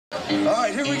All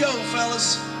right, here we go,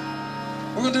 fellas.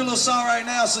 We're gonna do a little song right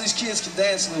now so these kids can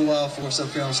dance a little while for us up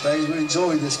here on stage. We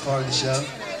enjoy this part of the show.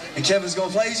 And Kevin's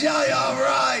gonna play his yah-yah, all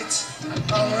right.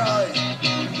 All right.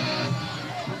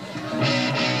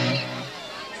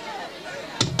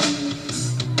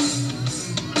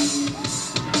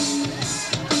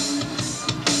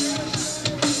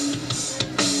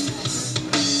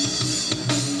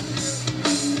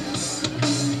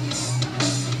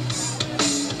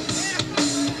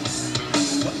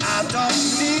 I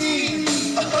don't need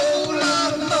a whole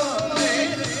lot of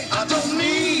money. I don't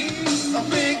need a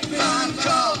big fine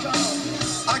car.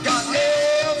 I got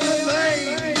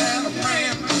everything that a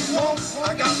man could want.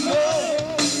 I got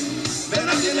more than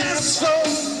I can ask for.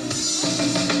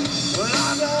 Well, I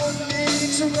don't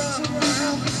need to run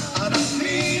around. I don't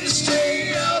need to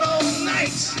stay out all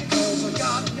night. 'Cause I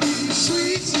got a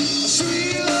sweet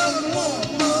loving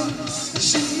woman.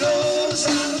 She knows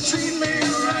how to treat me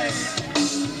right.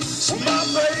 So my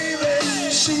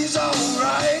baby, she's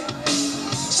alright.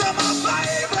 So my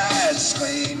baby's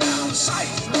clean out of sight.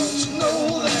 Don't you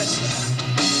know that's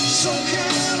so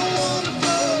kind of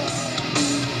wonderful?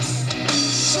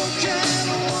 So kind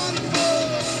of wonderful.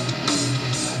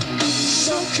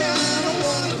 So kind of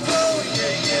wonderful.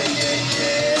 Yeah, yeah, yeah,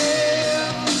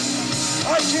 yeah.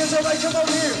 All right, kids, everybody come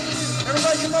over here.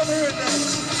 Everybody come over here and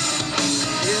dance.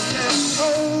 In that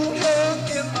hold her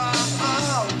in my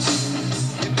arms.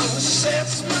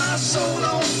 Sets my soul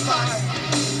on fire.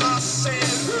 I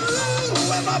said, ooh,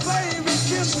 when my baby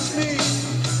kisses me,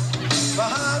 my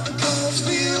heart becomes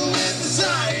filled with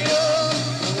desire.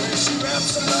 When she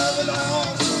wraps her loving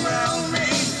arms around me,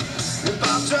 it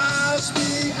about drives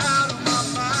me out of my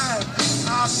mind.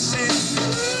 I said,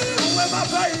 ooh, when my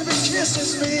baby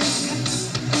kisses me,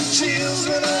 chills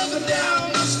run up and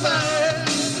down my spine.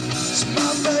 So my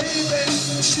baby,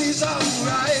 she's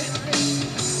alright.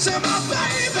 Say my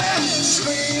baby,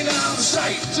 clean out of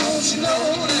sight. Don't you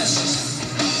know this is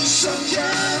some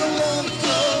kind of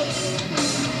wonderful,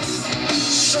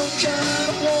 some kind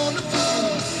of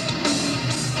wonderful,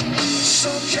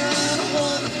 some kind of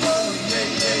wonderful, yeah,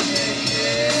 yeah, yeah,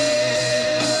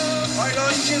 yeah. All right, all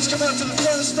you kids come out to the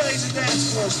front of the stage and dance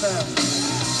for us now.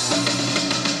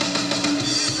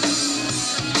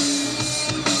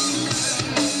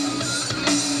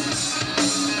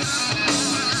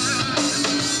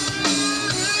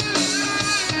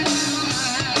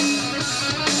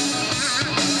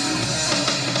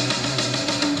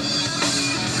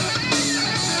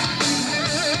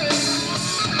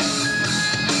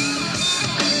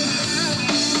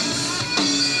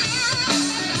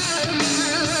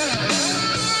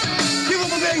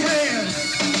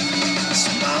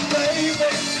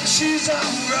 She's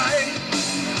alright.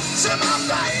 Say my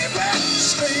baby,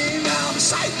 scream out of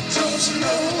sight. Don't you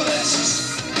know this is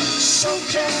so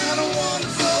kind of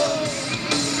wonderful,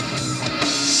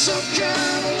 so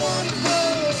kind of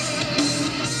wonderful,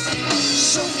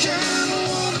 so kind of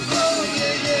wonderful,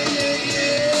 yeah, yeah, yeah,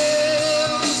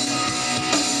 yeah.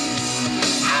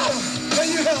 Ow, can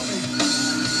you help me?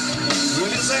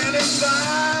 Well, is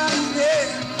anybody, yeah,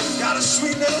 got a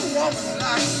sweet little woman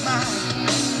like mine?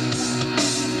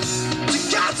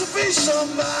 Got to be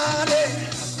somebody,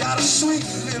 got a sweet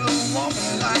little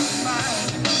woman like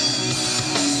mine.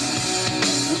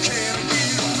 Well, can I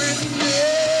get a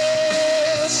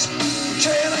witness?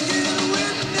 Can I get a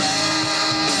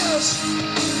witness?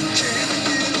 Can I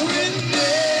get a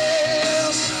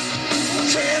witness?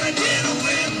 Can I get a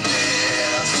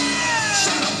witness?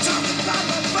 Shout out, talking about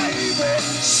my baby,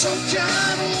 some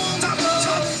kind of wonderful.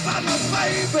 Talking about my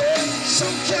baby,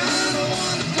 some kind of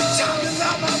wonderful. Talking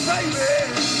about my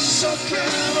baby, some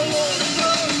kind of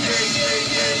wonderful, yeah,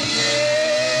 yeah, yeah,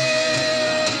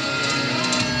 yeah.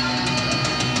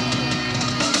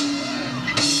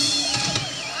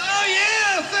 Oh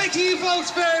yeah, thank you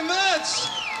folks very much.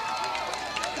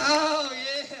 Oh.